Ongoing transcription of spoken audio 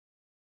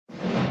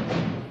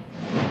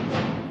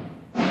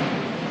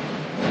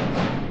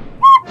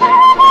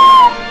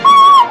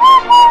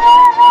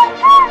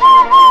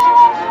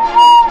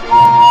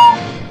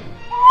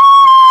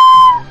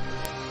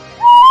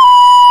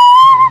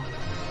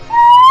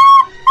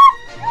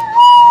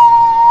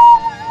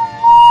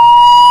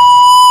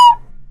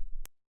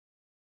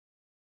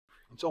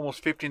It's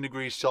almost 15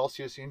 degrees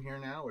Celsius in here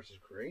now, which is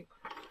great.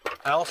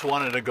 I also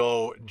wanted to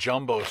go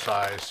jumbo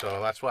size, so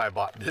that's why I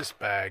bought this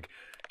bag.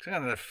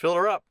 I'm going to fill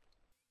her up.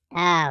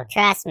 Oh,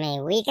 trust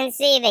me, we can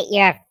see that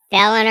you're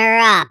filling her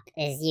up,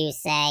 as you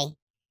say.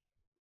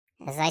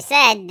 As I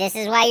said, this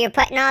is why you're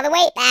putting all the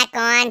weight back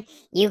on.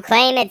 You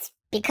claim it's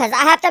because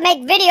I have to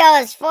make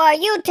videos for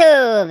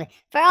YouTube,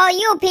 for all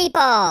you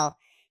people.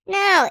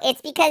 No,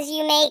 it's because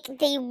you make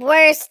the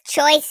worst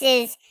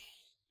choices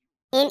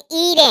in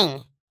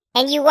eating,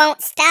 and you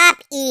won't stop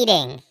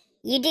eating.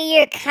 You do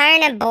your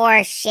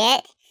carnivore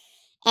shit,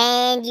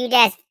 and you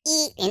just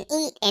eat and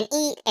eat and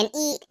eat and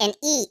eat and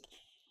eat.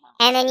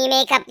 And then you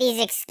make up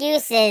these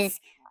excuses.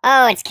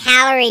 Oh, it's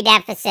calorie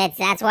deficits,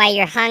 that's why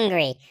you're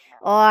hungry.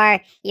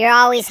 Or you're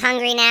always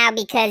hungry now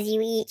because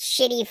you eat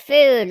shitty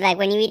food, like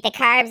when you eat the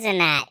carbs and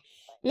that.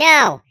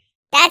 No,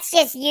 that's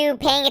just you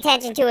paying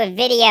attention to a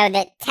video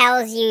that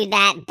tells you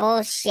that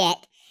bullshit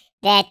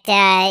that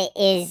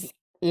is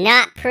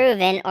not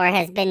proven or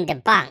has been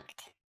debunked.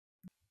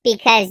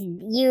 Because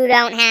you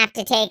don't have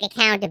to take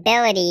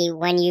accountability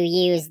when you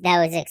use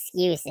those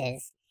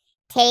excuses.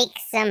 Take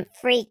some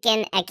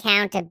freaking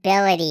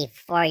accountability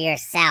for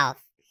yourself.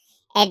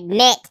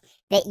 Admit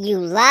that you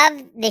love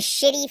the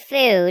shitty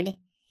food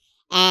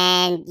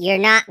and you're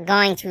not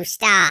going to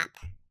stop.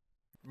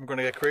 I'm going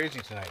to get crazy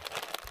tonight.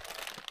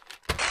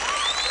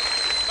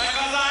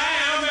 Because I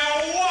am a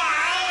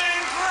wild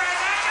and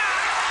crazy.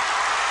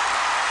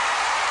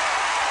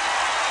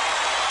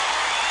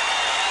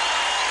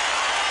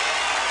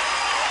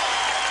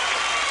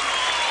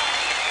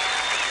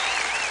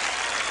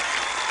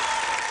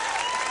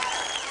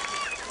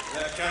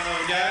 That kind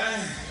of guy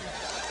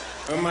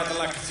who might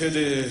like to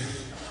do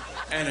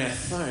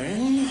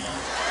anything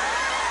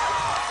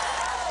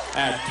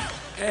at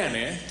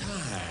any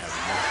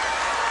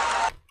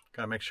time.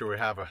 Gotta make sure we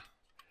have a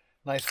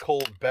nice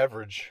cold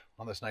beverage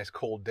on this nice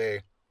cold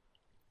day.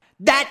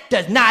 That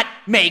does not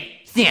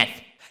make sense.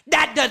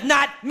 That does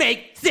not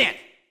make sense.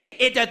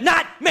 It does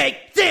not make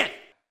sense.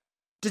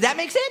 Does that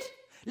make sense?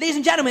 Ladies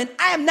and gentlemen,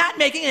 I am not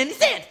making any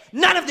sense.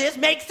 None of this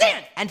makes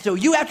sense. And so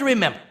you have to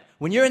remember,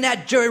 when you're in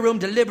that jury room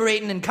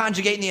deliberating and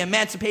conjugating the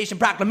Emancipation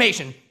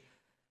Proclamation,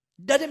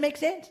 does it make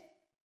sense?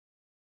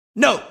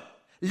 No.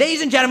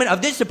 Ladies and gentlemen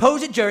of this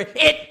supposed jury,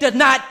 it does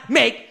not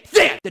make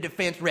sense. The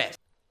defense rests.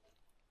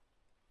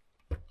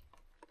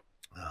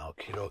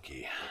 Okie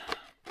dokie.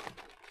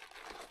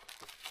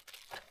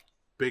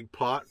 Big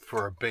pot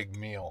for a big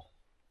meal.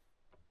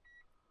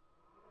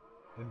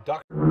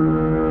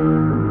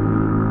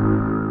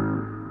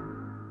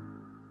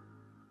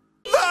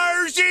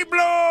 There she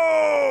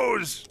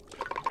blows!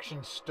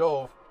 Induction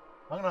stove.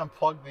 I'm gonna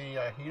unplug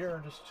the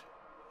heater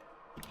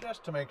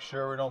just to make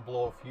sure we don't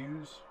blow a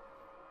fuse.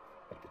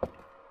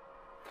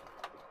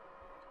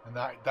 And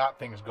that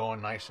thing's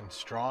going nice and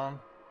strong.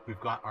 We've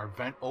got our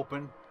vent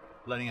open,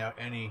 letting out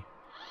any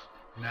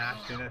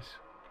nastiness.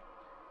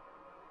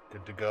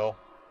 Good to go.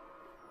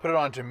 Put it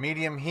on to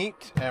medium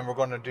heat, and we're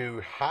going to do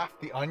half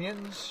the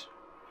onions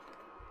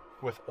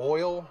with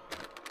oil.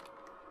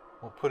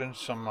 We'll put in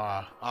some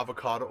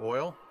avocado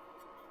oil.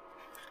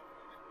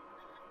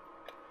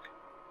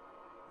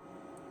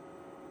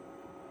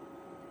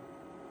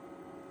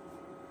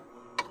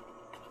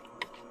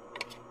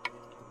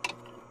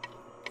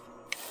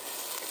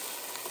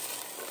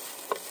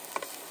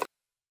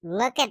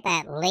 Look at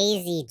that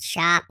lazy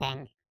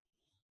chopping.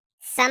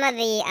 Some of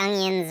the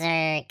onions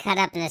are cut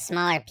up into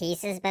smaller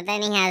pieces, but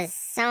then he has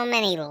so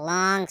many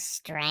long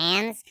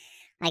strands.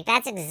 Like,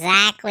 that's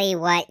exactly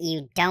what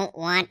you don't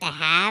want to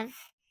have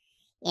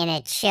in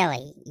a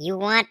chili. You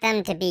want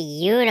them to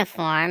be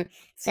uniform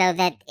so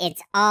that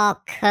it's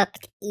all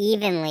cooked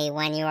evenly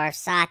when you are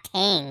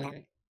sauteing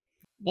them.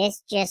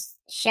 This just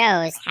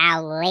shows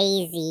how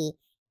lazy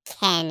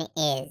Ken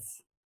is.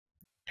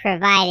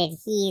 Provided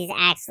he's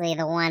actually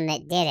the one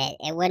that did it.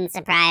 It wouldn't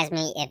surprise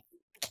me if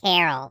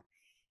Carol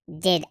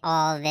did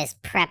all this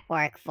prep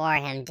work for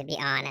him, to be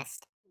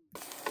honest.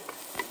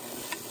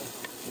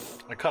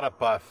 I cut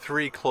up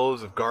 3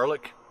 cloves of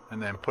garlic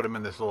and then put them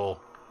in this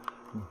little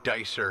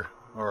dicer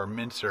or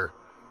mincer.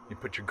 You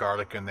put your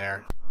garlic in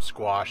there,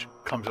 squash,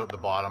 comes out the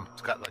bottom.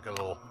 It's got like a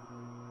little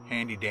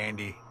handy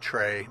dandy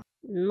tray.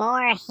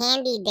 More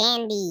handy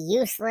dandy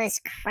useless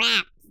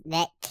crap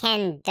that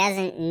Ken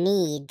doesn't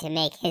need to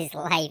make his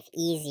life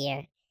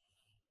easier.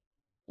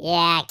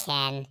 Yeah,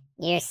 Ken,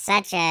 you're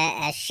such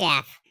a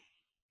chef.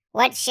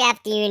 What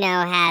chef do you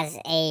know has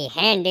a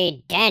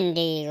handy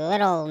dandy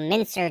little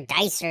mincer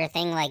dicer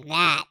thing like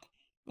that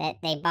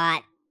they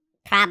bought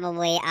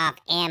probably off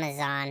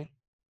Amazon?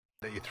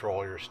 That you throw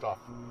all your stuff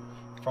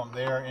from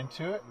there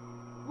into it.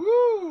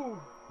 Woo!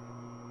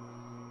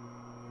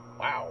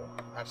 Wow,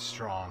 that's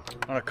strong.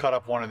 I'm gonna cut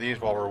up one of these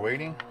while we're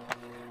waiting.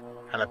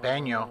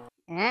 Jalapeno.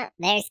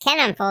 There's Ken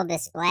on full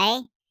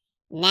display.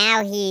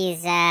 Now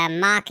he's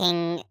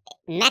mocking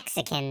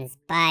Mexicans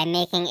by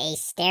making a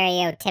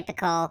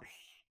stereotypical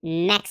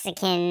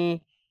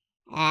Mexican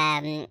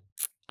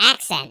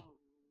accent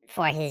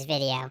for his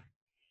video.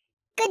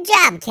 Good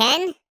job,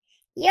 Ken.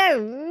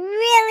 You're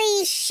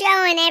really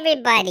showing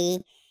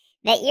everybody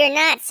that you're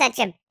not such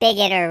a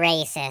bigot or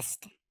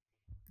racist.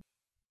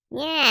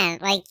 Yeah,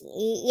 like,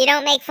 you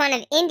don't make fun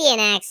of Indian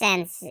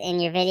accents in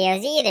your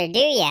videos either, do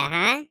ya,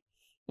 huh?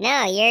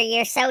 No,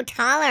 you're so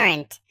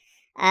tolerant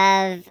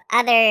of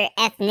other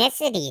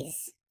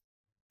ethnicities.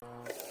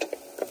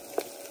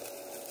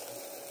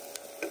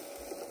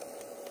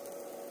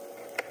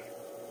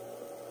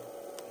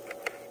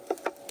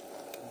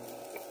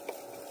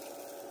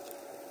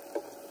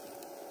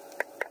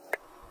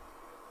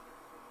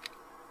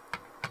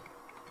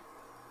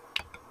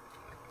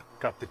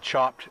 Got the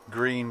chopped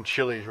green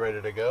chilies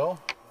ready to go.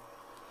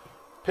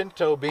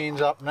 Pinto beans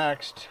up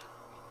next.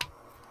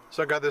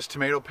 So I got this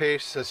tomato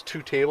paste, says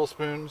 2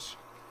 tablespoons.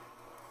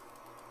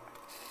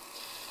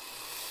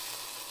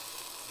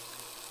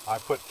 I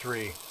put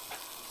 3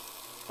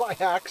 by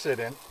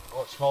accident.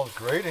 Oh, it smells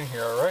great in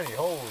here already.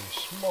 Holy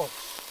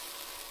smokes.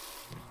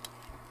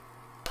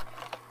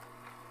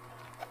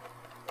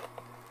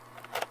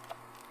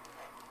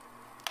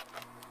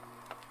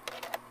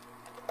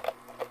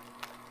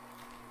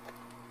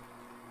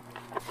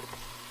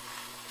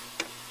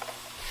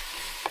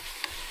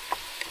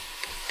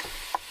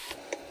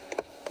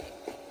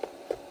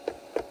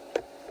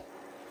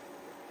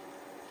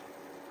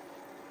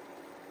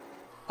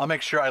 I'll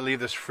make sure I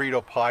leave this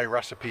Frito pie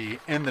recipe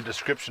in the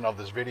description of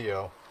this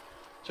video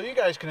so you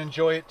guys can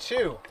enjoy it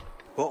too.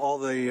 Well, all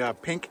the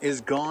pink is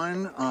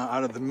gone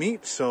out of the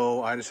meat,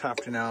 so I just have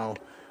to now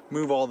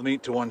move all the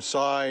meat to one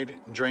side,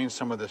 drain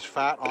some of this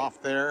fat off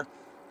there,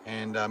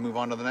 and move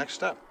on to the next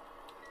step.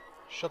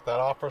 Shut that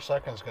off for a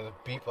second, it's gonna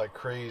beep like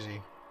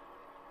crazy.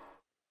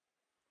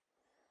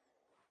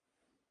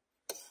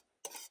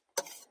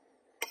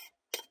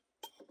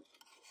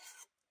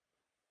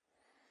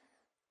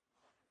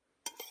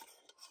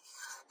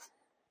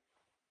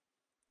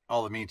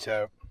 All the meat's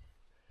out,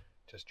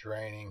 just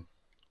draining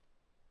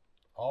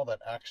all that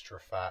extra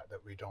fat that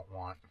we don't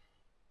want.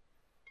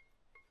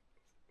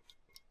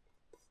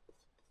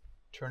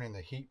 Turning the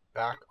heat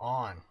back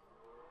on,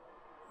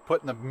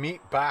 putting the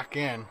meat back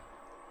in.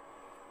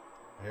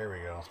 There we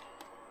go.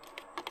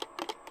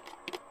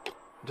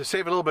 To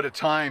save a little bit of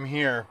time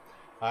here,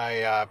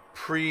 I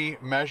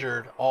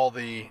pre-measured all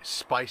the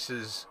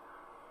spices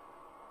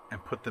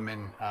and put them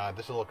in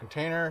this little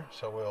container,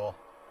 so we'll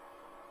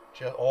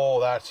oh,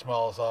 that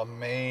smells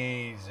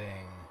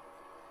amazing.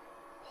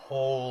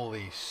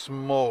 Holy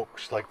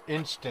smokes, like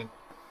instant.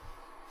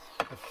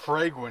 The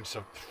fragrance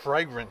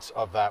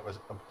of that was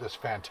just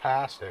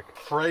fantastic.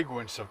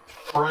 Fragrance of.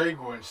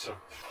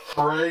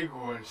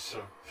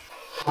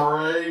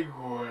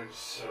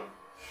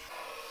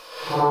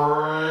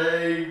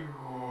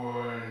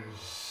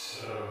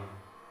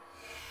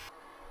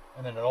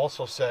 And then it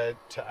also said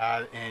to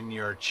add in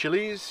your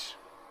chilies.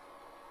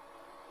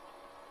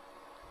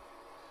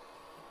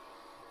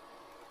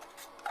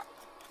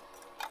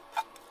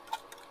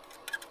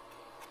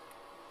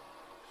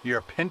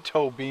 Your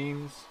pinto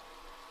beans.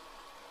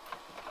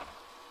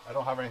 I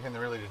don't have anything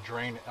really to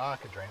drain it. Oh, I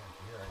could drain it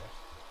here, I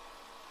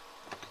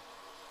guess.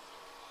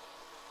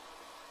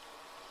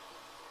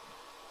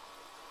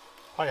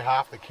 Probably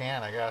half the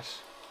can, I guess.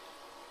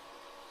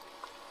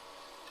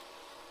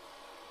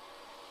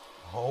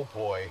 Oh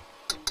boy.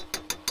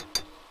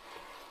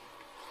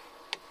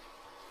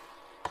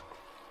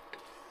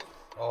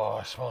 Oh,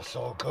 it smells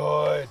so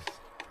good.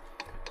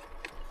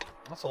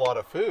 That's a lot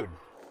of food.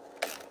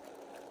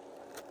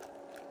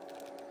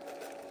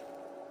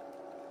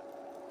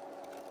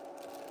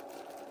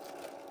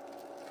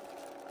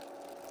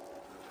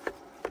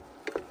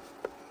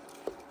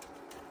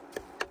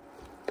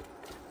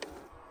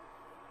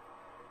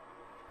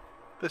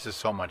 This is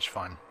so much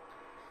fun.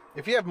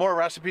 If you have more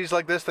recipes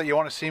like this that you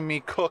want to see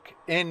me cook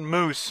in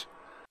moose.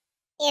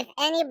 If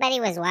anybody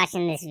was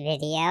watching this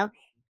video,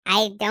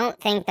 I don't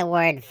think the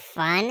word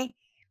fun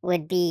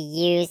would be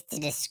used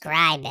to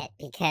describe it,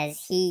 because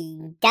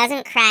he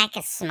doesn't crack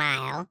a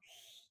smile.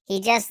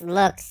 He just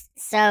looks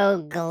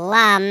so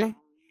glum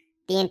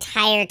the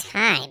entire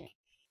time.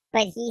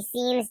 But he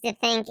seems to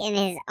think in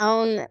his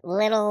own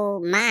little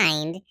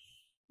mind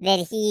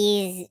that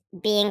he's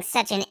being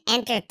such an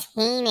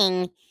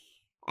entertaining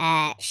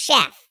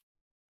chef.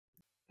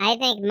 I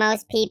think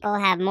most people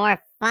have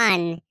more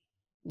fun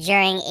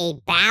during a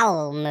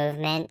bowel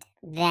movement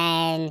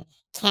than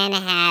Ken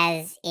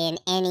has in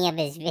any of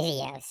his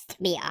videos,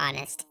 to be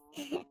honest.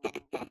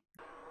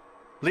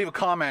 Leave a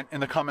comment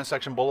in the comment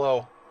section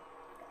below,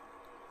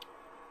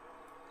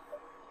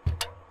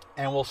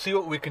 and we'll see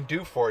what we can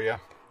do for you.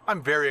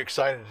 I'm very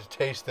excited to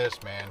taste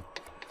this, man.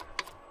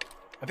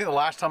 I think the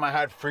last time I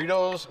had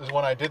Fritos is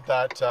when I did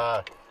that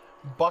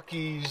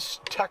Bucky's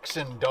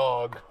Texan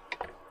dog,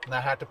 and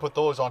I had to put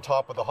those on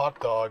top of the hot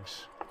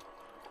dogs.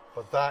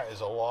 But that is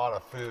a lot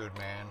of food,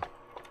 man.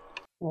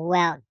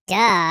 Well,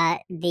 duh.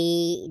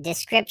 The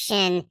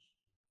description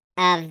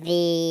of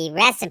the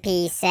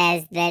recipe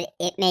says that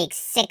it makes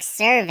 6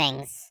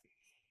 servings.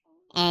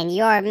 And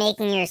you're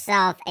making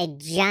yourself a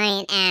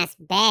giant-ass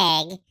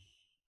bag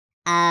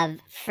of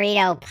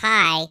Frito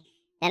pie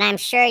that I'm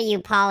sure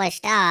you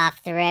polished off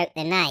throughout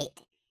the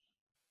night.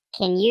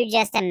 Can you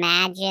just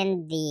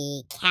imagine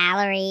the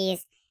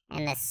calories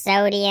and the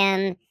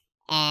sodium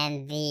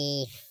and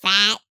the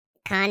fat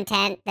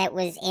content that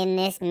was in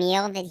this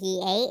meal that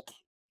he ate?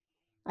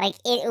 Like,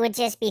 it would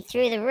just be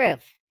through the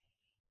roof.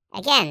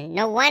 Again,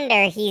 no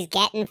wonder he's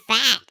getting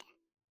fat.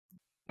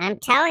 I'm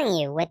telling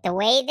you, with the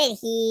way that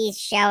he's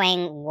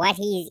showing what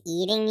he's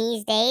eating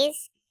these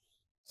days,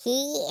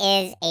 he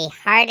is a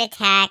heart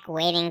attack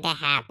waiting to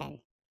happen.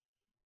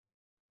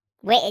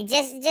 Wait,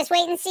 just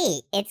wait and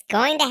see. It's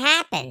going to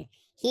happen.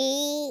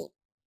 He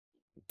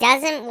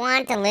doesn't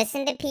want to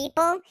listen to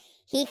people.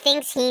 He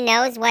thinks he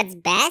knows what's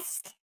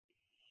best.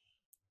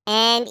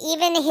 And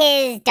even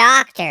his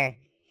doctor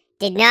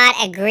did not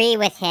agree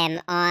with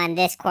him on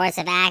this course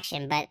of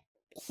action, but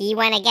he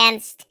went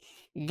against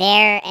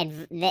their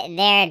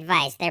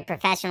advice, their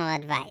professional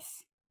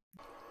advice.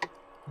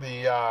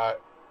 The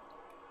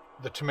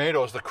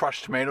tomatoes, the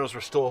crushed tomatoes,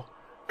 were still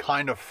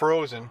kind of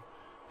frozen.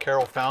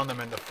 Carol found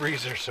them in the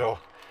freezer, so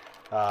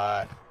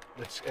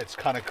it's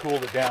kind of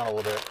cooled it down a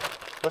little bit.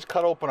 Let's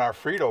cut open our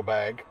Frito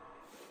bag.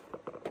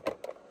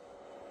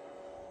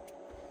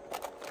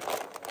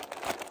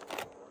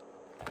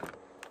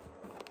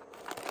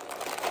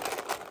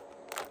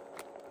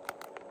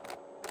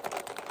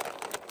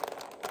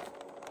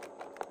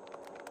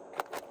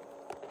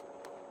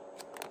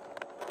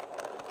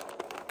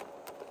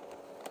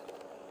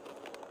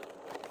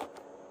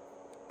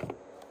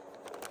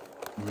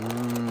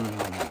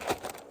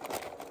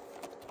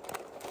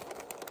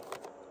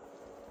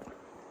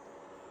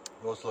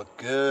 Those look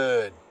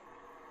good.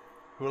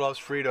 Who loves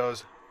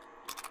Fritos?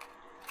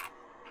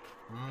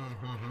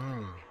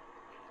 Mm-hmm.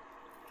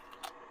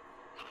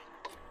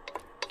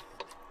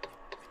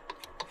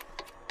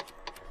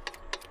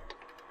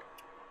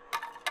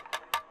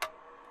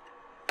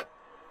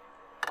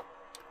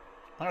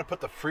 I'm going to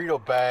put the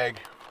Frito bag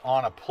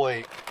on a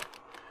plate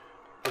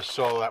just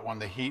so that when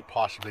the heat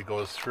possibly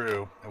goes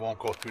through, it won't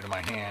go through to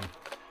my hand.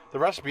 The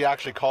recipe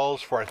actually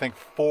calls for, I think,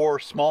 4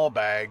 small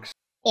bags.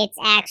 It's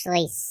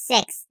actually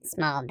 6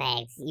 small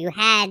bags. You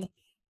had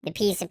the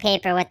piece of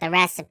paper with the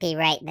recipe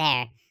right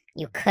there.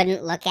 You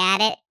couldn't look at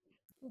it?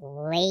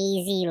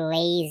 Lazy,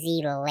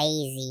 lazy,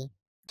 lazy.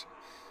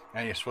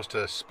 And you're supposed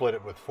to split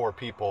it with 4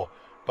 people.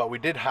 But we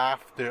did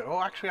half the...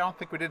 Oh, actually, I don't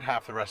think we did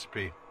half the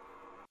recipe.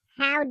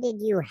 How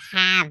did you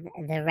have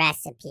the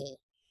recipe?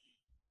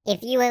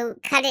 If you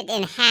cut it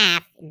in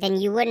half, then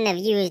you wouldn't have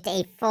used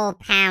a full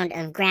pound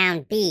of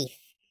ground beef.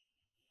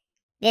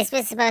 This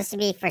was supposed to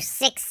be for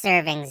 6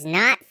 servings,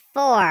 not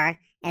 4,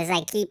 as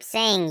I keep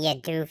saying,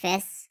 you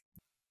doofus.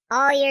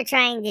 All you're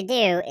trying to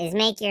do is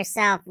make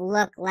yourself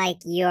look like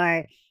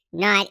you're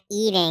not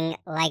eating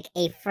like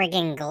a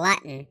friggin'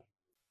 glutton.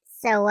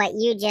 So what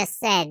you just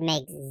said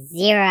makes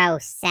 0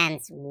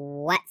 sense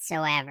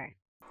whatsoever.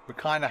 We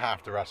kind of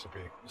half the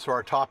recipe. So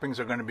our toppings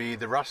are going to be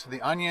the rest of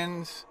the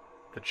onions,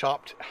 the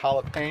chopped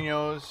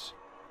jalapenos,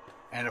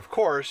 and of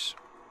course,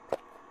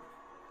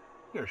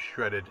 your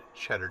shredded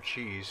cheddar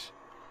cheese.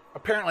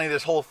 Apparently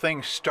this whole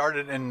thing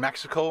started in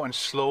Mexico and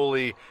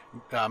slowly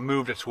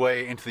moved its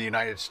way into the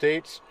United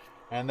States.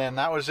 And then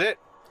that was it.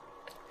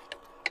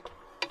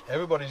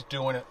 Everybody's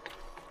doing it.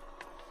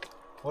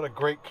 What a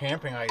great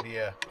camping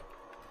idea.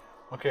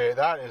 Okay,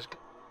 that is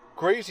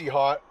crazy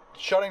hot.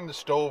 Shutting the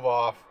stove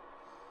off.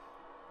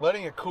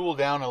 Letting it cool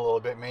down a little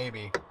bit,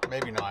 maybe.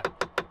 Maybe not.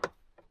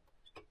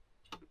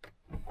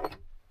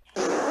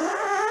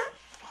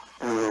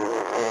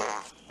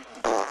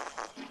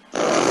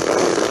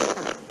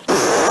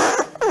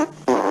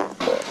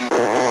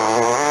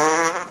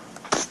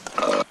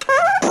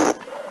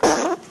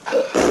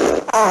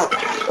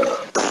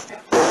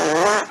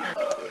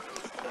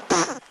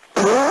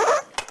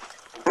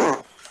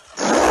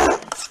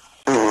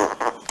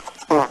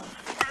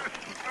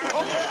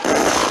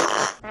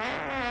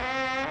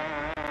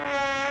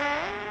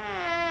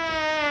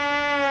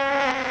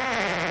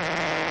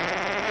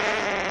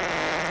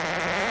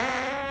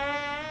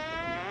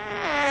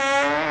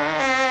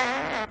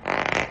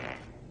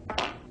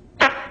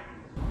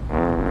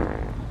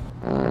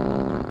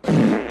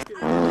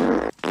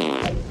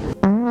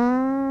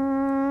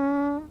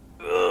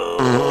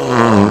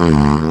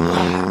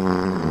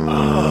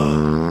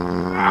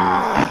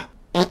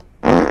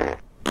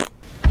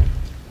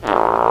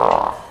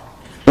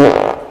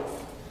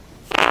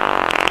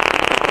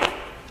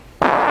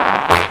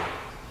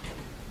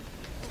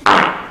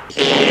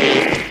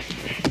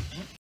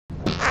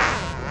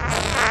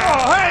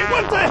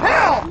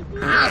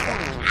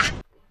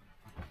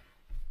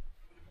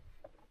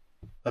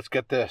 Let's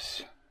get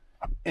this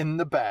in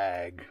the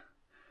bag.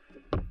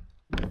 Oh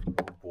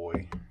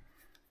boy.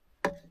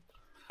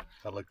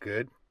 That look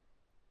good?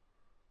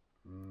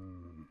 Put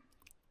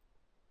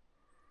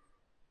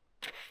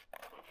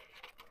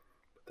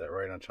that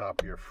right on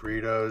top of your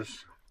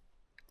Fritos.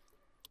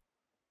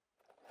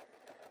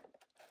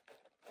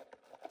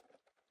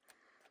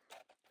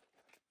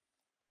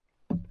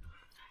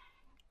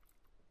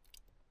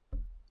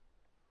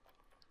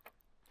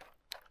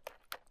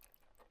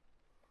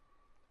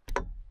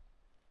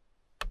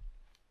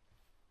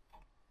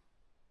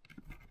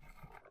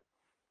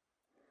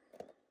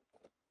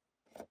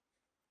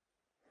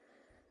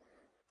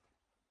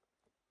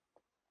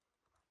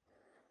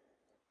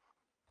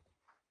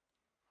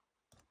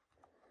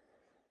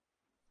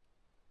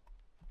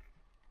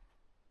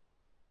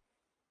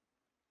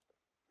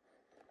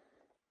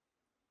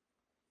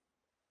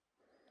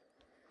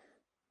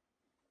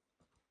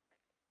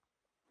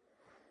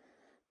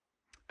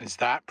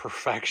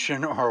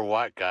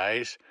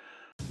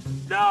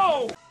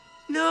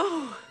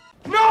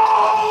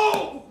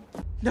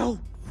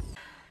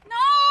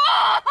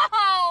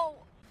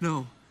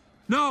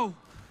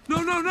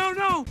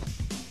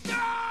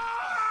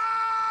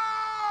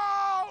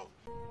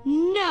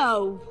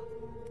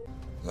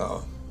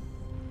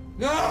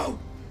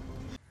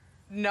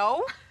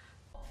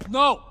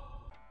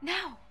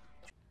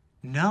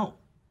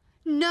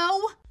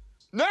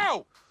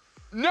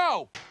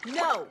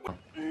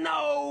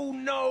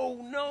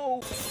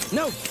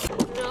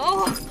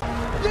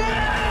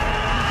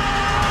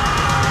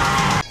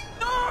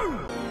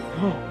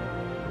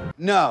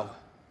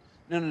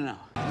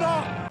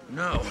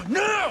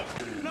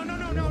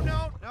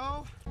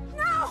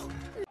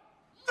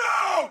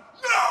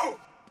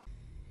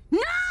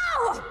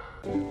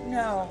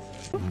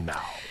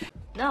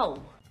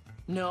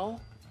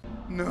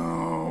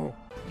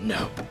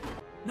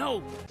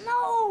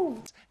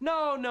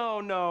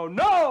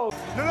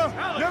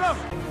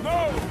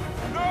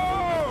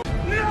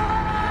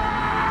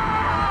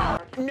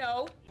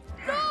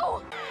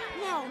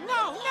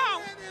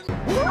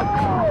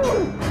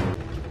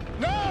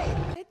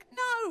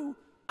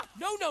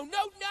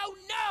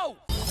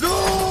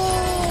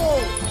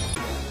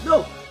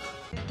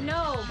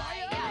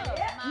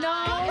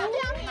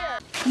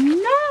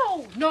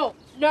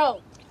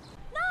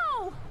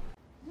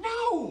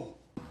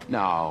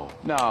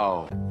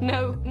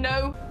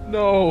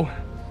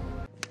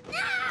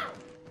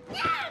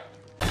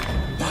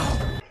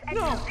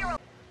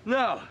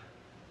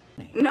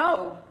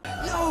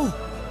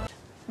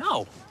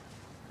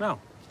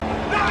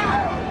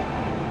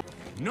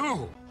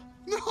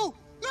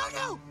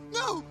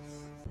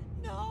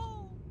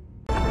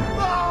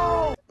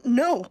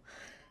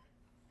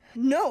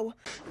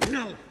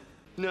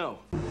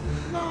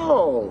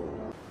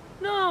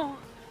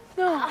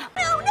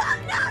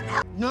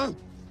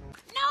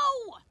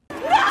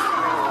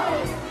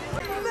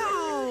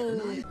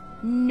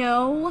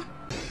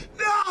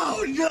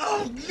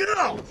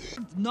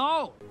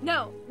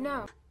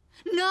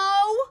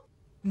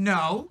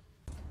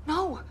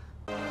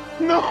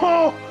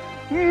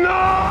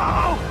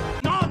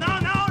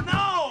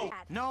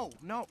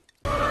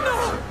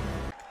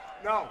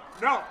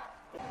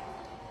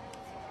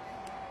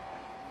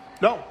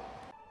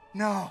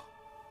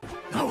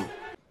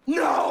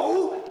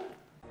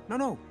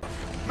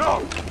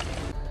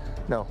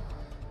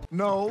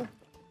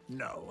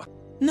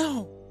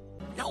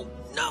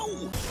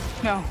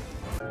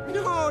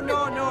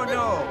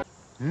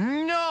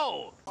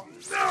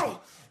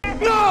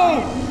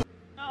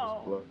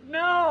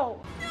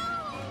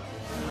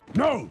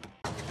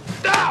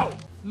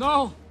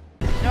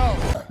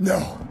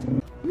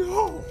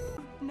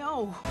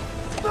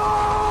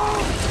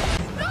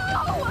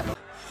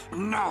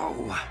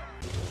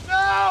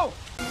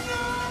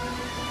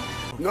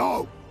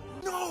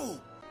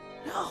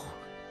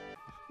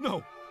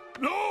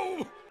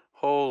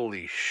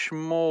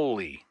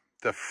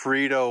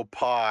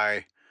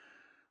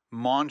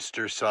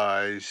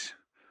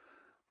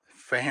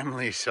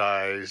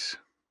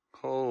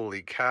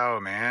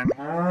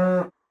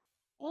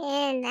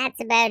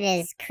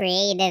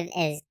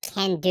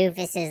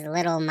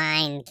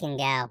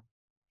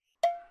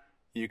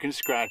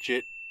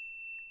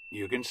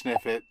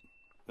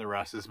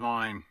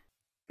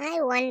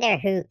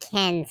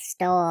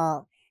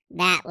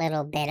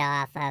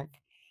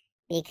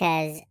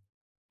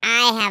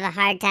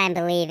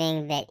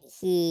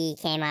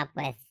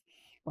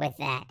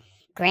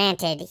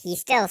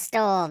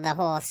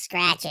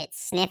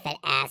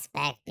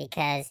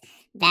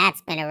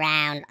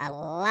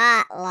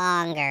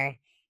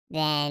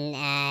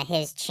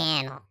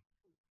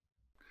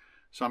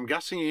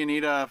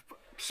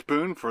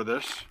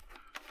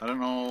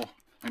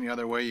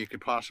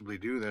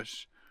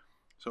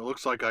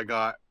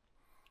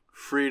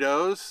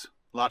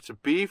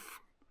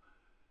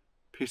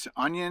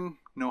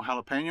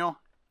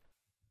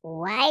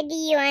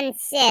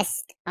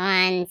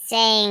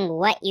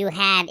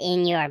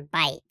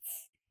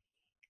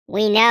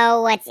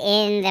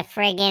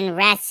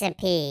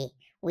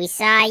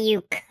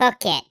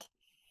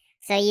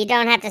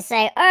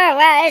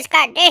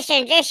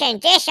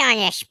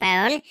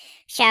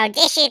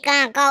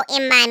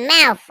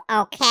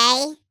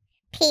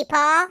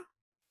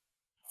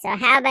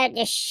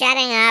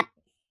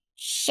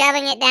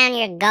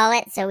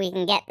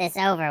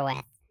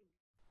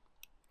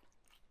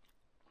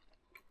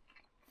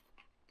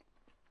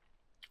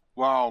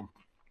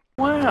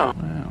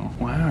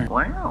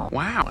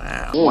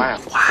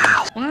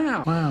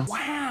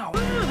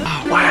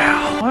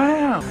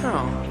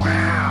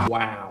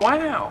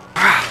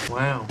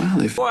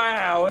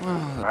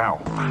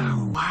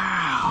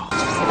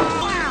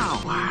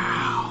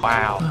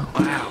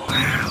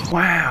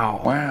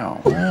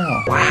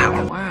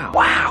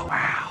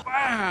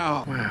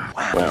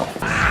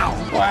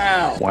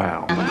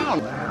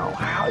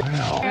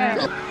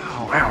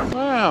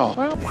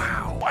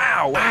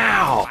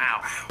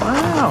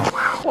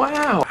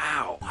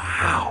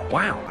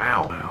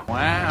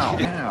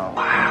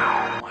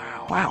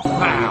 Wow.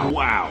 Wow.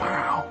 Wow.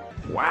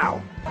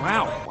 Wow.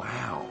 Wow.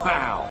 Wow.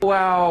 Wow.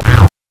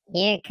 Wow.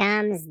 Here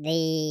comes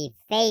the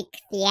fake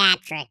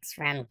theatrics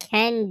from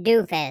Ken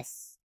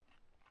Doofus.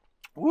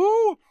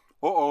 Woo!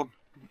 Uh-oh.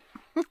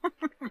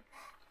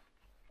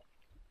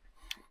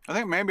 I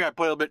think maybe I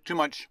put a little bit too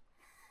much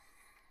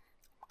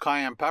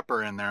cayenne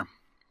pepper in there,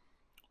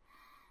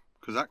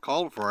 because that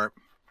called for it.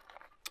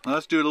 Now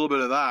let's do a little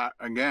bit of that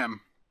again.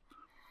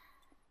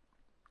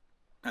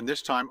 And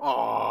this time,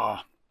 oh,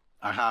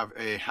 I have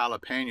a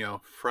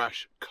jalapeno,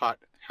 fresh cut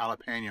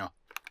jalapeno.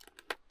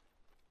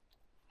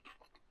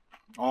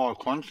 Oh,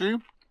 crunchy.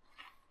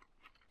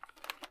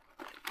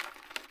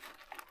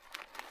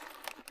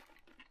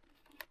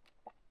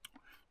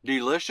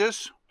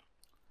 Delicious.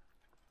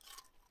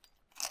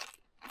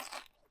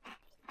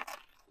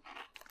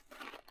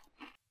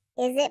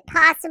 Is it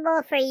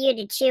possible for you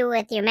to chew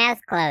with your mouth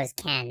closed,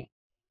 Ken?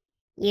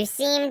 You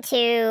seem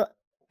to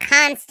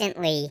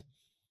constantly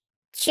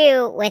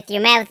chew with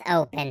your mouth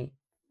open.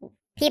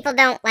 People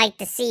don't like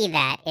to see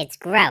that. It's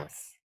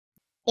gross.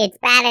 It's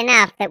bad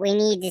enough that we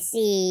need to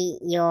see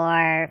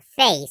your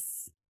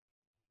face.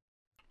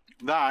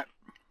 That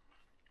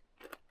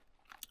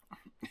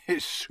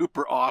is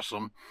super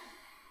awesome,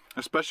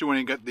 especially when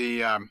you get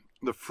the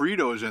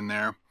Fritos in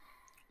there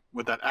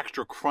with that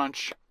extra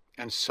crunch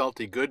and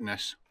salty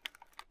goodness.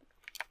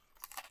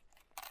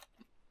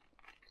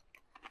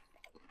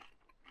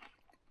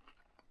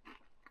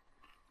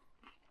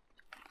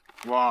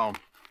 Wow.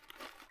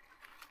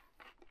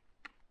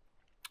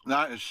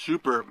 That is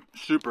super,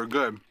 super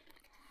good.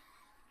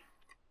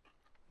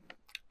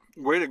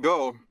 Way to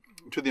go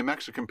to the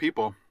Mexican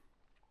people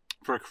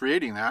for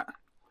creating that.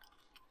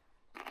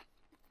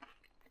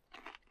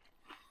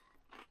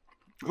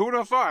 Who would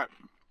have thought?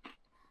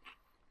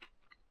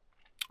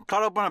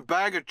 Cut open a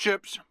bag of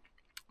chips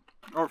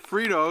or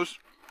Fritos,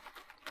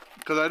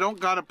 because I don't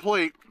got a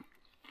plate.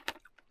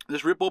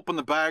 Just rip open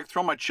the bag,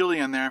 throw my chili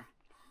in there,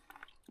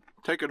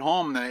 take it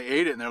home, and they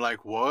ate it, and they're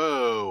like,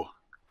 whoa.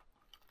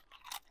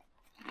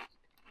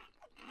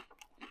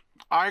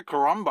 Ay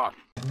caramba.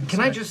 Can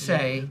I just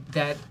say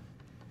that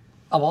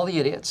of all the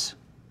idiots,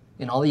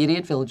 in all the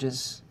idiot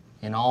villages,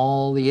 in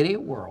all the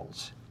idiot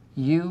worlds,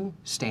 you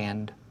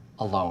stand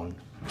alone,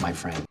 my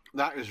friend.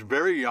 That is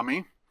very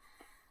yummy.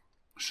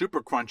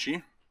 Super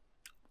crunchy.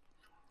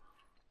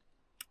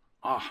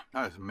 Oh,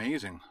 that is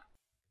amazing.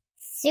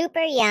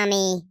 Super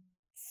yummy,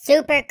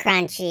 super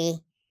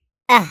crunchy.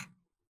 Ugh,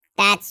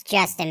 that's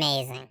just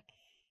amazing.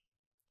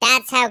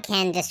 That's how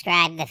Ken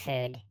described the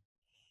food.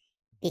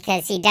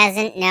 Because he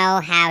doesn't know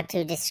how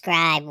to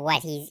describe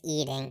what he's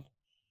eating.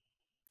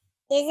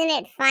 Isn't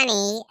it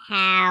funny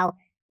how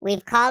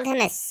we've called him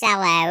a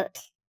sellout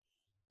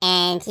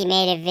and he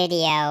made a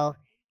video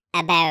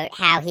about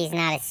how he's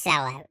not a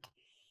sellout?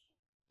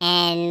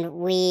 And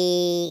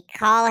we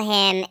call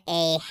him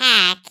a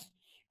hack,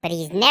 but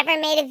he's never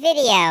made a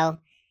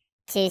video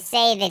to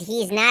say that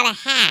he's not a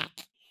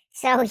hack.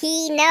 So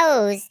he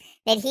knows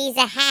that he's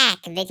a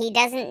hack, that he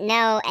doesn't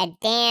know a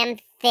damn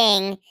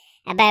thing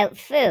about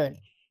food.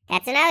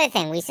 That's another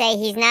thing. We say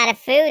he's not a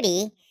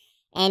foodie,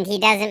 and he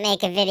doesn't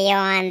make a video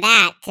on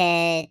that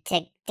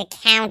to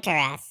counter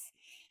us.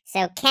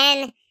 So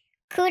Ken,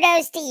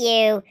 kudos to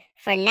you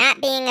for not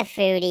being a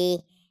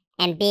foodie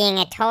and being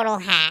a total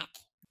hack.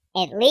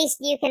 At least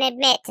you can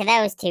admit to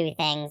those two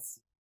things.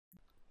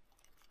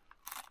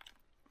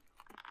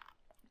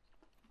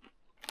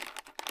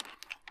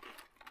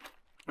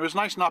 It was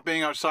nice not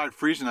being outside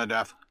freezing to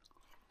death.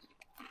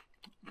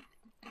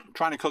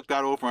 Trying to cook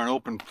that over an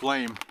open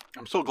flame.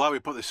 I'm so glad we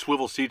put the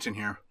swivel seats in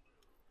here.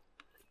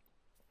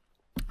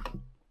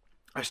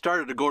 I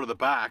started to go to the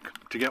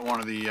back to get one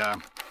of the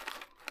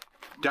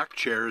deck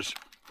chairs.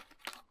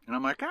 And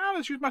I'm like,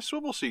 let's use my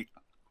swivel seat.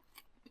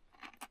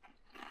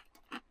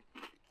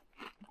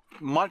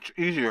 Much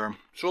easier.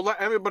 So let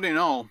everybody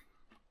know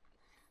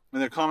in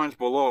the comments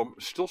below,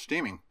 still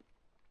steaming.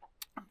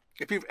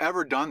 If you've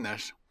ever done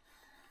this,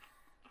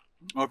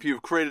 or if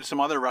you've created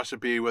some other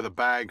recipe with a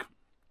bag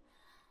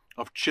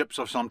of chips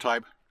of some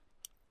type,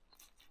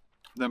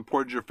 then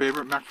poured your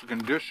favorite Mexican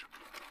dish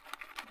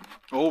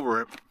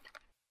over it.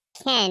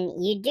 Ken,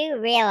 you do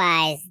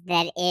realize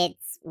that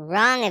it's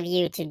wrong of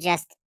you to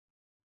just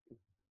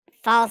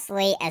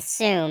falsely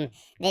assume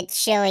that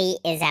chili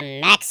is a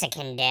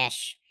Mexican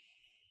dish.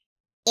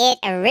 It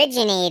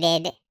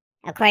originated,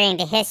 according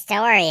to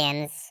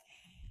historians,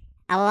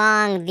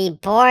 along the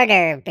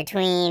border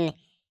between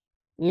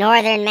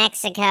northern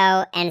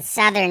Mexico and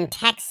southern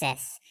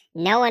Texas.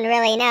 No one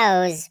really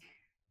knows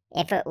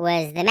if it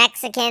was the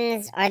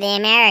Mexicans or the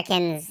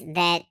Americans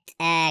that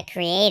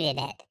created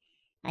it.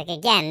 Like,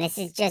 again, this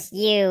is just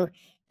you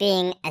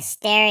being a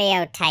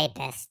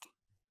stereotypist.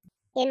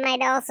 It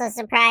might also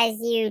surprise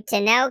you to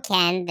know,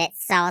 Ken, that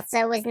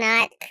salsa was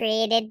not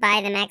created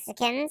by the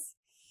Mexicans.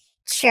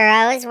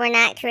 Churros were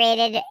not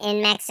created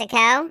in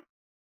Mexico.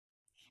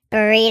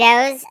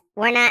 Burritos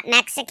were not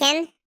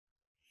Mexican.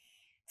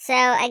 So,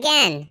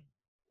 again,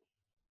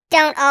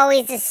 don't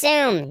always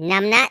assume,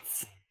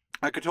 numbnuts.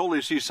 I could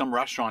totally see some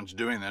restaurants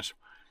doing this.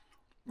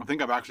 I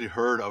think I've actually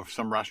heard of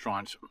some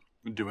restaurants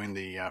doing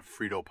the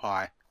Frito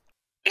pie.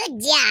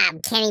 Good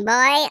job, Kenny boy,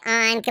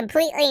 on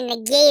completely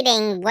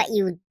negating what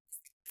you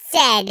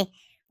said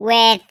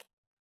with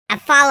a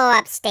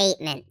follow-up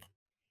statement.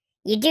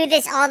 You do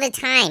this all the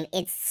time.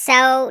 It's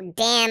so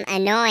damn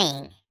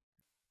annoying.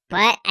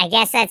 But I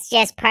guess that's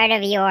just part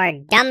of your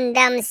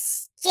dum-dum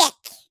stick.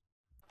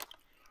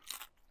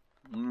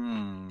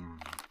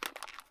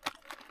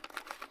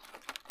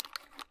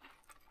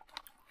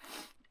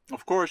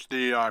 Of course,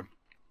 the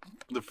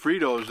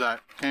Fritos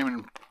that came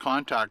in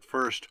contact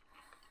first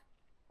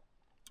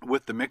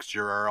with the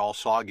mixture are all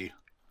soggy.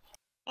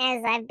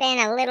 As I've been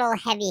a little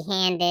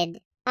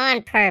heavy-handed,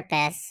 on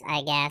purpose,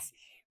 I guess,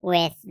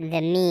 with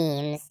the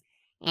memes,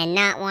 and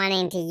not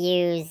wanting to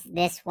use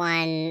this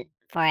one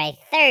for a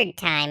third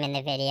time in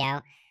the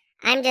video,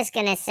 I'm just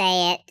gonna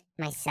say it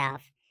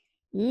myself.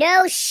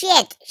 No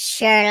shit,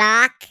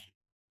 Sherlock!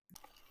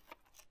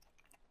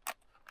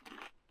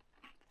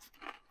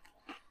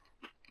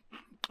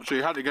 So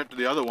you had to get to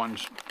the other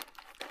ones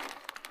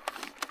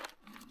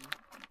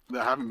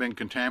that haven't been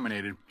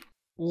contaminated.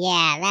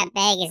 Yeah, that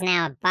bag is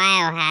now a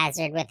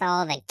biohazard with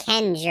all the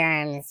Ken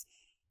germs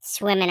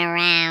swimming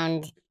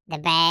around the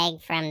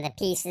bag from the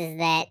pieces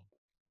that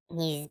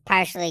he's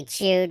partially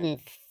chewed and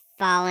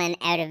fallen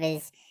out of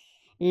his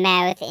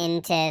mouth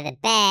into the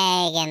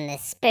bag, and the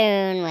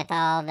spoon with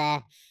all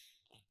the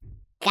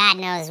God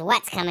knows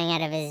what's coming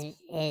out of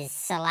his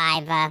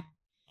saliva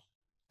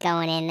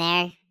going in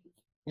there.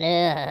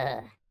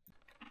 Ugh.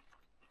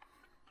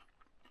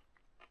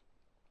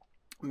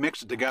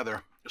 Mix it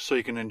together so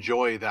you can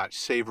enjoy that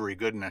savory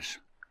goodness.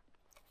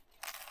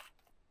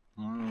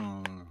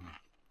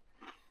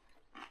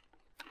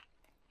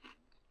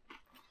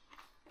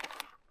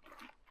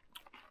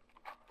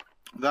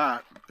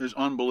 That is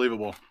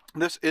unbelievable.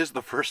 This is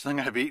the first thing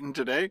I've eaten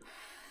today.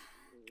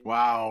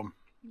 Wow.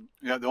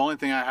 Yeah, the only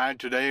thing I had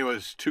today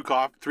was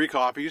 3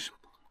 coffees.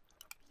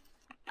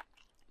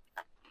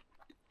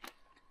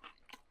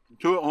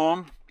 2 at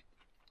home.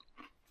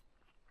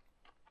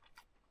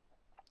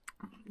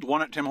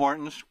 1 at Tim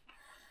Hortons.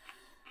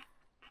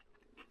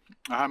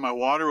 I had my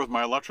water with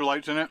my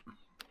electrolytes in it.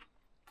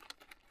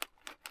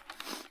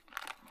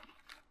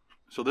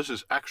 So this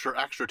is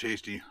extra, extra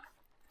tasty.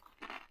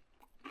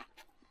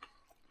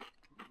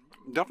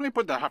 Definitely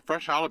put the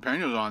fresh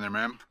jalapenos on there,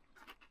 man.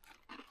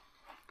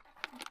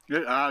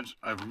 It adds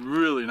a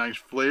really nice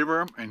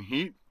flavor and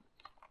heat.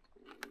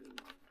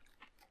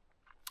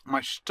 My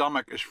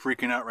stomach is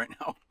freaking out right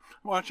now.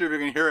 I'm not sure if you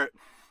can hear it.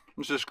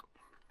 It's just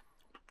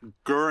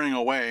gurring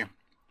away.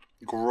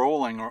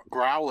 Growling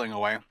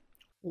away.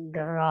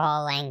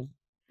 Growling.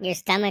 Your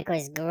stomach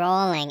was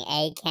growling,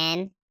 eh,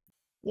 Ken?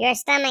 Your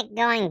stomach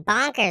going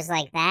bonkers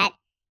like that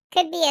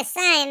could be a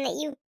sign that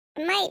you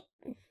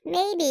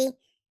maybe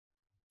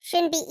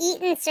shouldn't be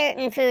eating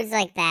certain foods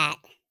like that.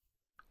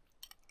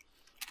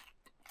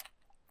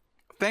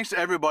 Thanks to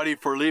everybody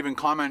for leaving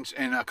comments.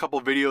 In a couple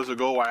videos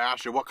ago, I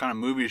asked you what kind of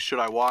movies should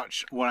I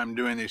watch when I'm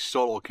doing these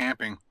solo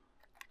camping.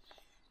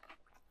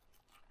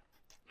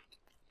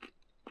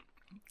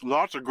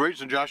 Lots of great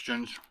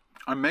suggestions.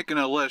 I'm making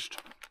a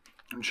list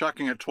and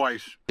checking it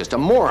twice. Just a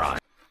moron.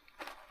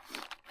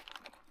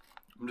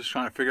 I'm just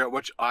trying to figure out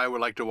which I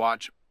would like to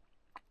watch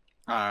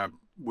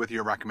with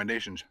your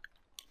recommendations.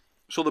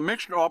 So the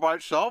mixture all by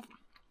itself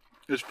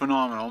is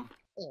phenomenal.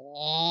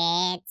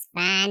 It's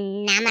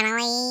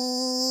phenomenally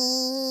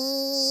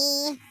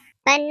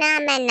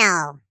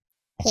phenomenal,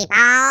 people.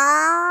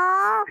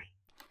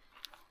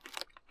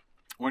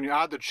 When you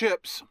add the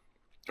chips,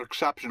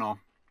 exceptional.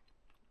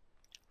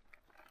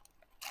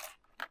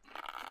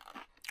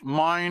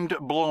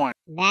 Mind-blowing.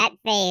 That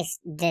face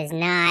does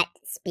not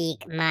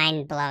speak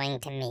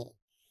mind-blowing to me.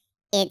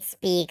 It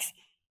speaks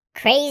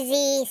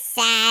crazy,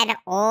 sad,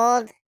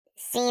 old,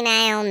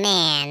 senile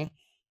man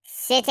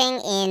sitting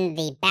in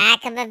the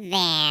back of a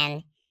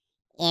van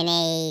in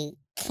a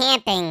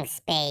camping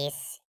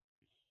space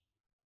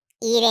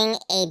eating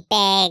a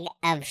bag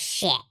of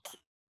shit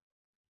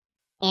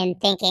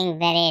and thinking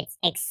that it's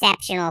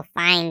exceptional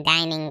fine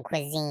dining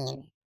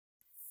cuisine.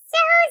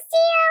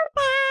 Sociopath!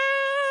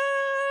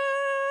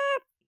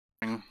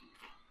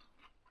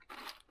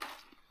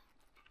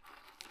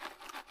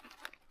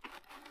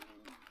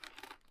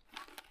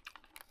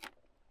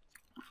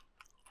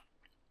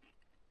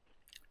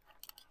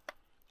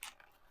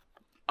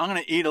 I'm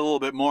going to eat a little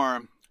bit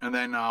more, and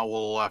then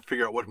we'll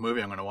figure out what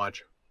movie I'm going to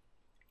watch.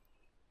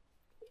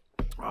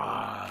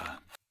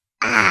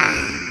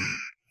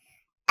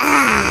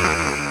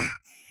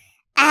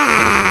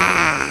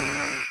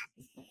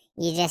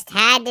 You just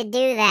had to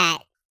do that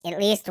at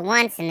least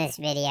once in this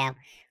video.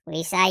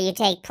 We saw you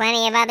take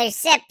plenty of other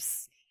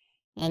sips,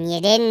 and you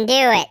didn't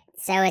do it.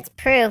 So it's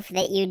proof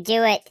that you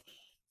do it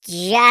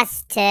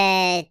just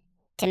to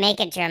make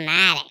it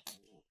dramatic.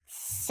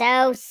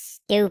 So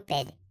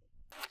stupid.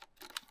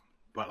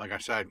 But like I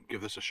said, give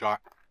this a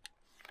shot.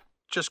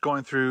 Just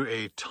going through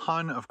a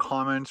ton of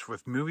comments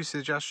with movie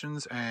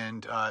suggestions,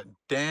 and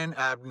Dan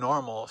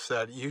Abnormal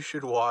said you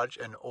should watch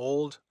an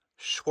old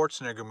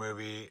Schwarzenegger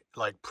movie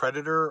like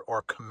Predator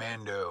or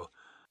Commando.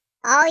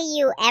 All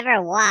you ever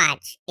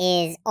watch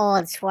is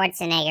old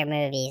Schwarzenegger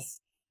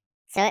movies.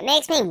 So it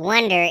makes me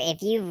wonder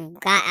if you've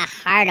got a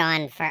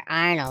hard-on for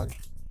Arnold.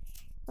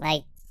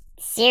 Like,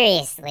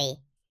 seriously.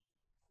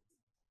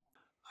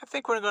 I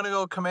think we're gonna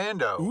go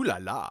Commando. Ooh la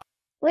la.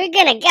 We're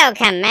gonna go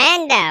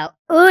Commando.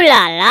 Ooh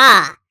la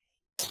la.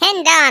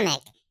 Ken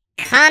Domik,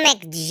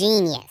 comic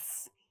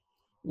genius.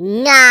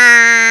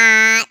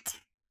 Not.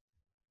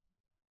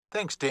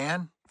 Thanks,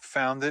 Dan.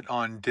 Found it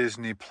on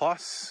Disney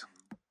Plus.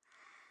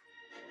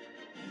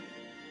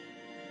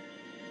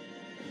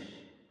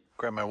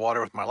 Grab my water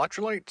with my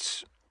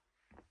electrolytes.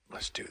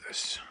 Let's do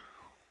this.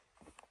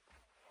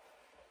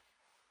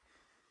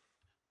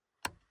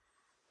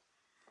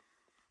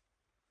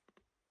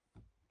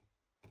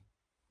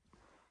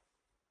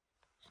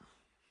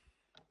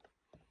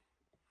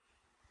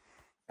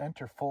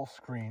 Enter full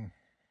screen.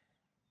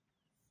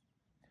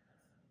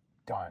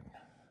 Done.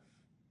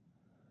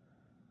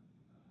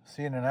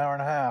 See you in an hour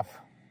and a half.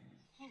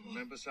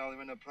 Remember, Sally,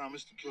 when I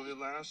promised to kill you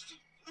last?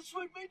 That's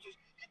right, Major.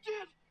 You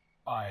did.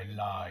 I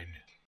lied.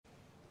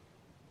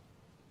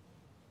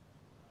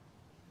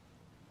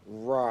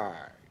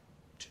 Right.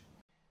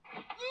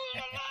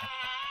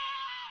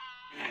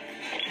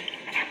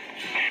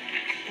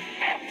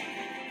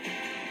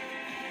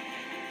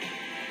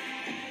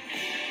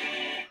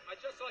 I'd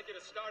just like you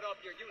to start off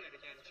your unit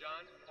again,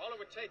 John. All it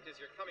would take is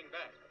your coming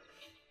back.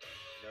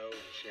 No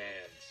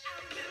chance.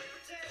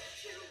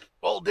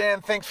 Well,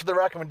 Dan, thanks for the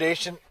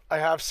recommendation. I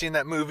have seen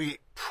that movie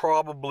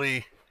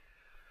probably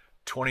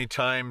 20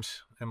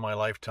 times in my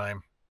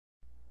lifetime.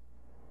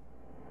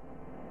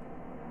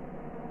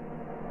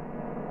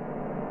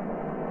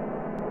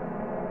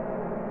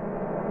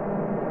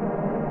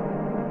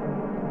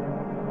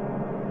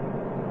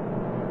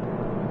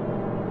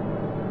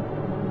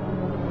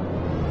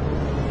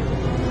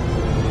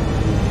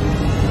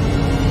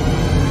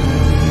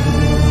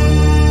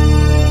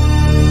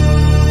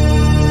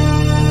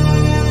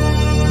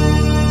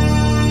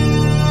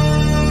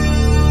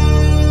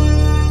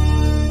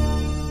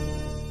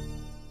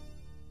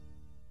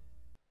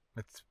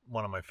 It's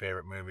one of my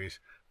favorite movies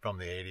from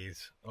the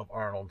 80s of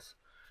Arnold's.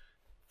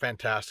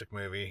 Fantastic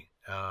movie.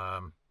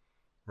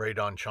 Ray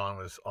Don Chon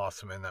was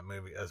awesome in that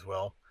movie as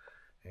well.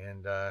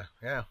 And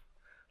yeah,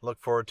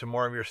 look forward to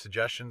more of your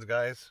suggestions,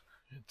 guys.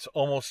 It's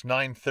almost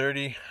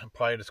 9:30. I'm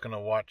probably just going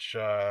to watch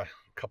a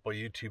couple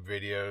YouTube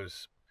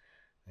videos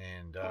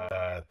and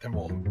then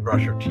we'll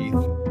brush our teeth.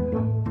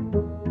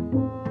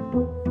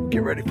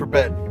 Get ready for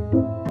bed.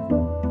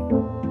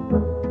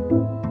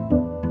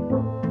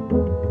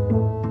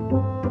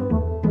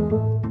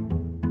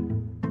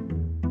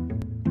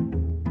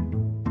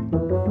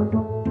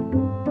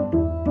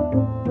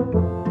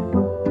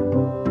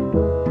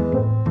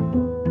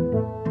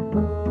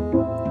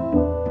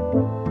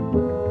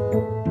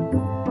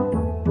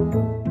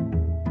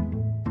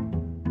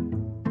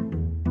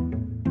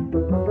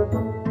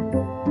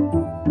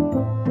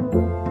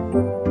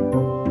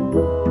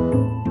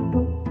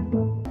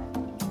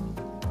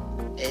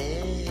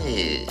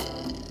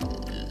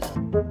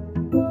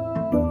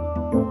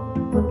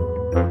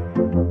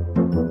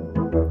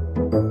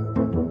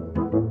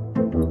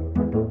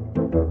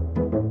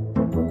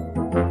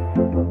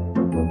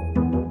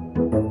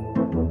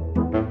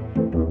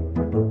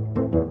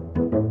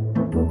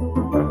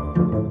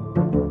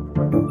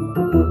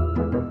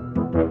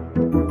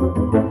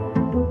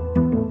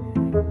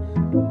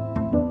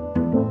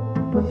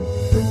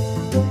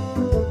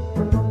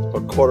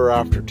 Quarter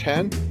after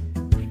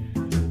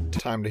 10.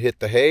 Time to hit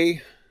the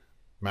hay.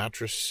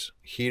 Mattress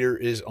heater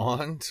is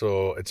on,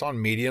 so it's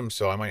on medium,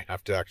 so I might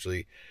have to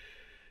actually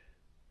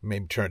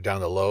maybe turn it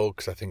down to low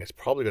because I think it's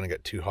probably going to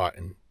get too hot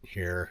in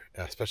here,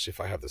 especially if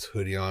I have this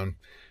hoodie on.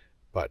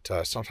 But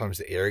sometimes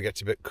the air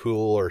gets a bit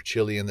cool or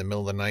chilly in the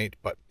middle of the night,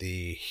 but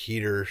the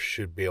heater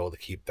should be able to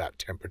keep that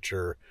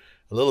temperature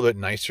a little bit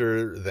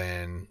nicer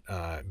than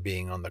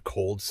being on the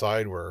cold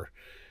side where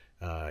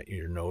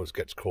your nose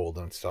gets cold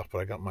and stuff. But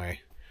I got my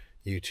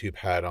YouTube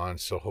hat on,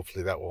 so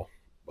hopefully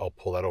I'll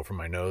pull that over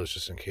my nose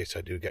just in case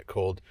I do get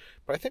cold.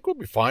 But I think we'll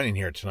be fine in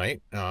here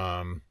tonight.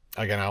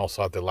 Again, I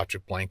also have the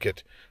electric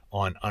blanket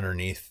on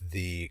underneath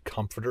the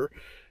comforter,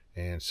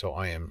 and so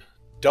I am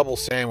double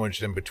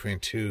sandwiched in between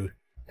two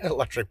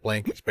electric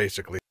blankets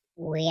basically.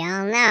 We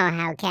all know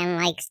how Ken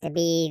likes to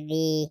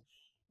be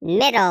the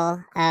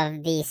middle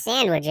of the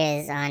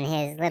sandwiches on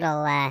his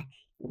little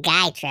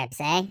guy trips,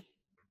 eh?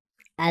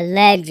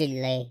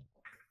 Allegedly.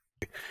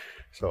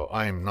 So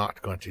I am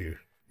not going to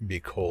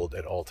be cold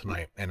at all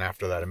tonight. And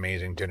after that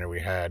amazing dinner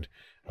we had,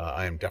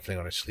 I am definitely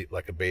going to sleep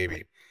like a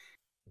baby.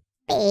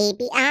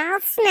 Baby all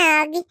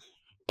snug.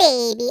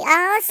 Baby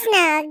all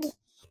snug.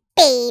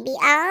 Baby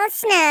all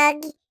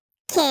snug.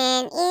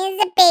 Ken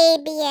is a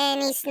baby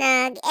and he's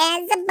snug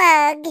as a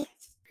bug.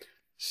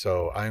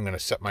 So I'm going to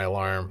set my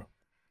alarm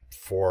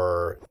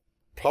for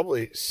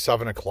probably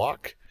 7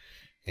 o'clock.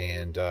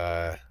 And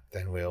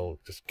then we'll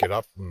just get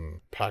up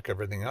and pack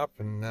everything up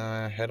and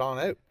head on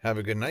out. Have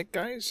a good night,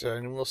 guys,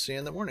 and we'll see you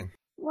in the morning.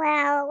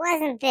 Well,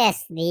 wasn't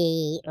this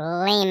the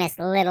lamest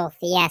little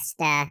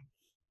fiesta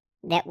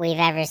that we've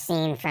ever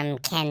seen from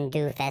Ken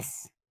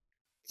Doofus?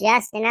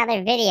 Just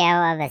another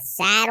video of a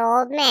sad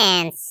old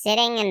man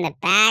sitting in the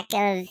back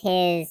of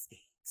his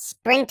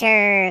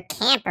Sprinter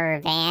camper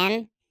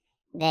van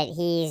that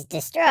he's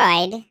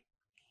destroyed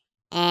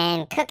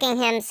and cooking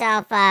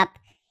himself up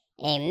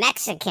a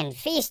Mexican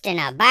feast in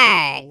a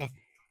bag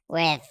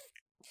with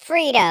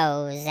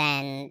Fritos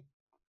and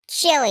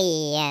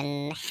chili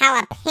and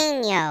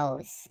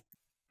jalapenos.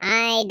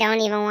 I don't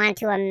even want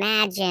to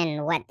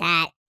imagine what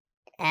that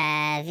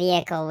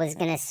vehicle was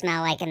going to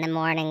smell like in the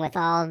morning with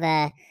all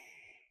the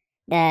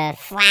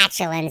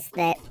flatulence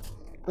that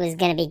was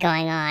going to be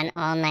going on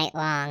all night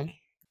long.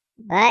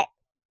 But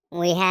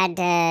we had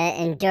to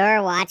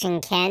endure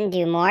watching Ken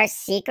do more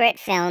secret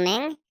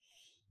filming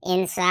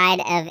inside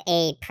of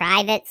a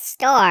private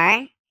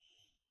store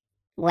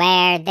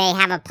where they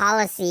have a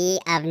policy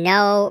of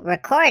no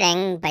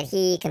recording, but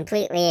he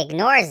completely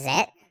ignores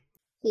it.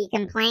 He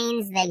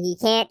complains that he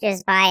can't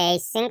just buy a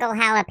single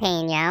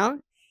jalapeno,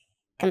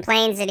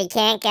 complains that he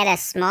can't get a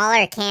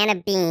smaller can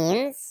of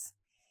beans,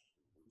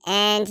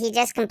 and he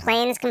just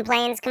complains.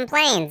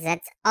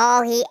 That's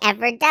all he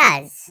ever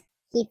does.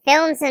 He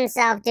films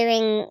himself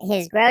doing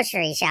his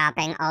grocery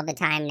shopping all the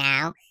time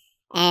now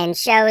and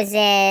shows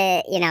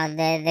it,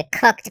 the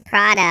cooked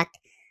product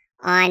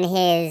on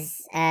his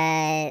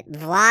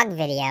vlog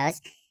videos,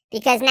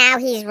 because now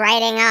he's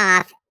writing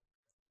off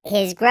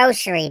his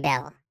grocery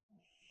bill.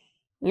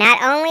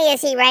 Not only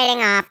is he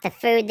writing off the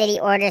food that he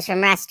orders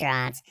from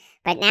restaurants,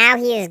 but now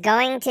he is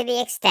going to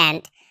the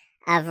extent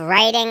of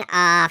writing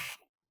off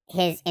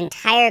his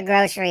entire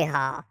grocery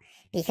haul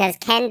because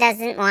Ken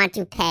doesn't want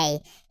to pay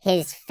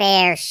his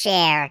fair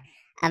share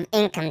of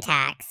income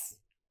tax.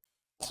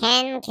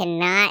 Ken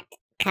cannot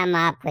come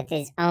up with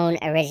his own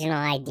original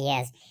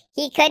ideas.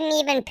 He couldn't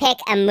even pick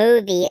a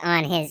movie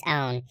on his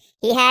own.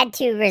 He had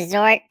to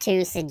resort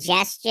to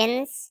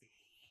suggestions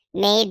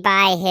made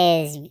by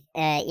his,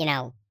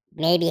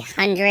 maybe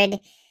 100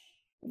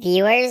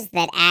 viewers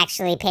that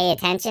actually pay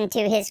attention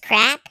to his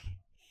crap.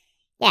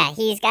 Yeah,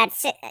 he's got,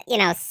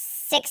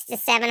 600,000 to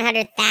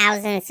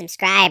 700,000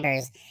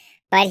 subscribers,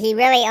 but he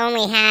really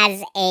only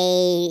has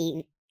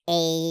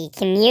a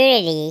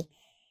community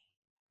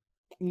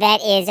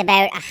that is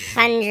about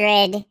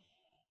 100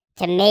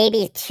 to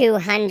maybe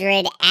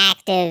 200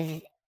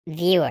 active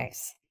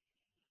viewers.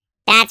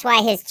 That's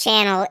why his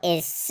channel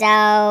is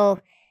so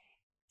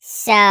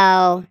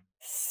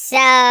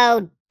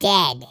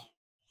dead.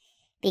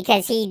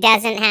 Because he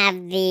doesn't have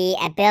the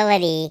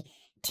ability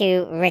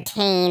to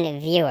retain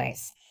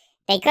viewers.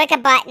 They click a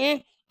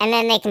button and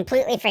then they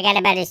completely forget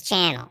about his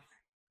channel.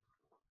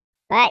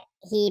 But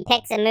he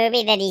picks a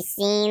movie that he's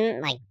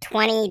seen like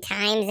 20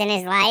 times in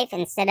his life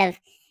instead of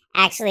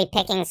actually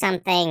picking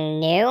something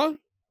new.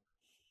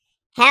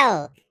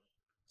 Hell,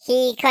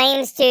 he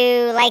claims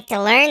to like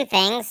to learn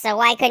things, so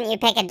why couldn't you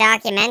pick a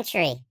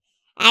documentary?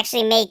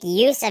 Actually make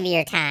use of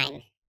your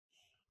time.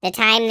 The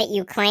time that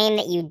you claim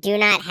that you do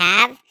not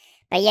have,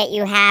 but yet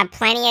you have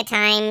plenty of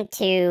time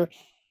to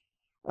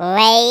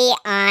lay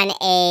on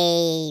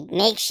a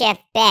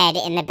makeshift bed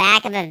in the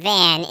back of a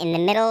van in the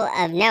middle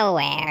of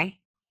nowhere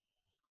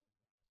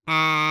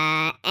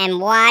and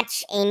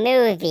watch a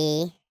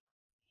movie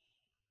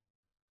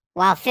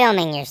while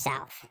filming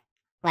yourself.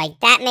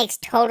 Like, that makes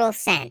total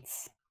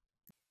sense.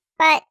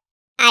 But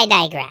I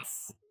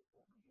digress.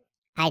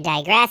 I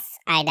digress.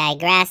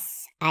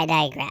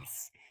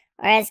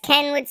 Or as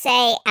Ken would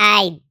say,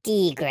 I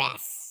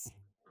degress.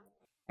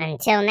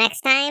 Until next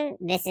time,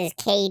 this is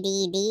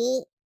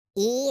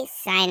KDDE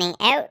signing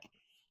out.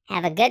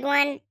 Have a good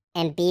one,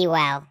 and be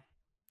well.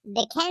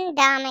 The Ken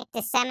Domik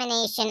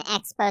Dissemination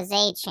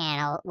Expose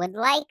channel would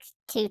like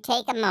to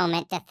take a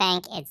moment to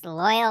thank its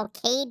loyal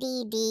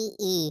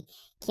KDDE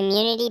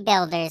community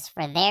builders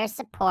for their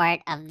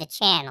support of the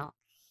channel.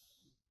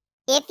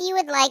 If you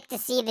would like to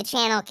see the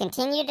channel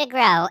continue to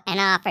grow and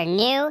offer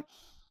new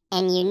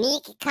and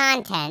unique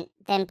content,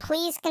 then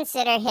please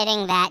consider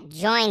hitting that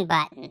join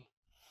button.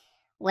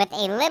 With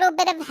a little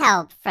bit of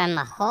help from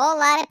a whole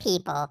lot of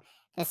people,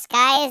 the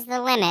sky is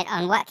the limit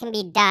on what can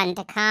be done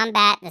to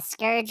combat the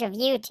scourge of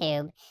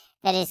YouTube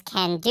that is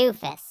Ken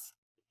Doofus.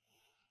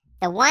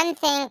 The one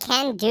thing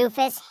Ken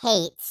Doofus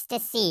hates to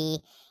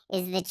see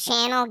is the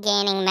channel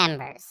gaining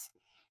members.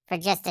 For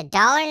just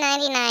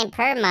 $1.99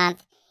 per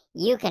month,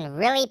 you can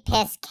really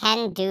piss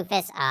Ken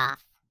Doofus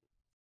off.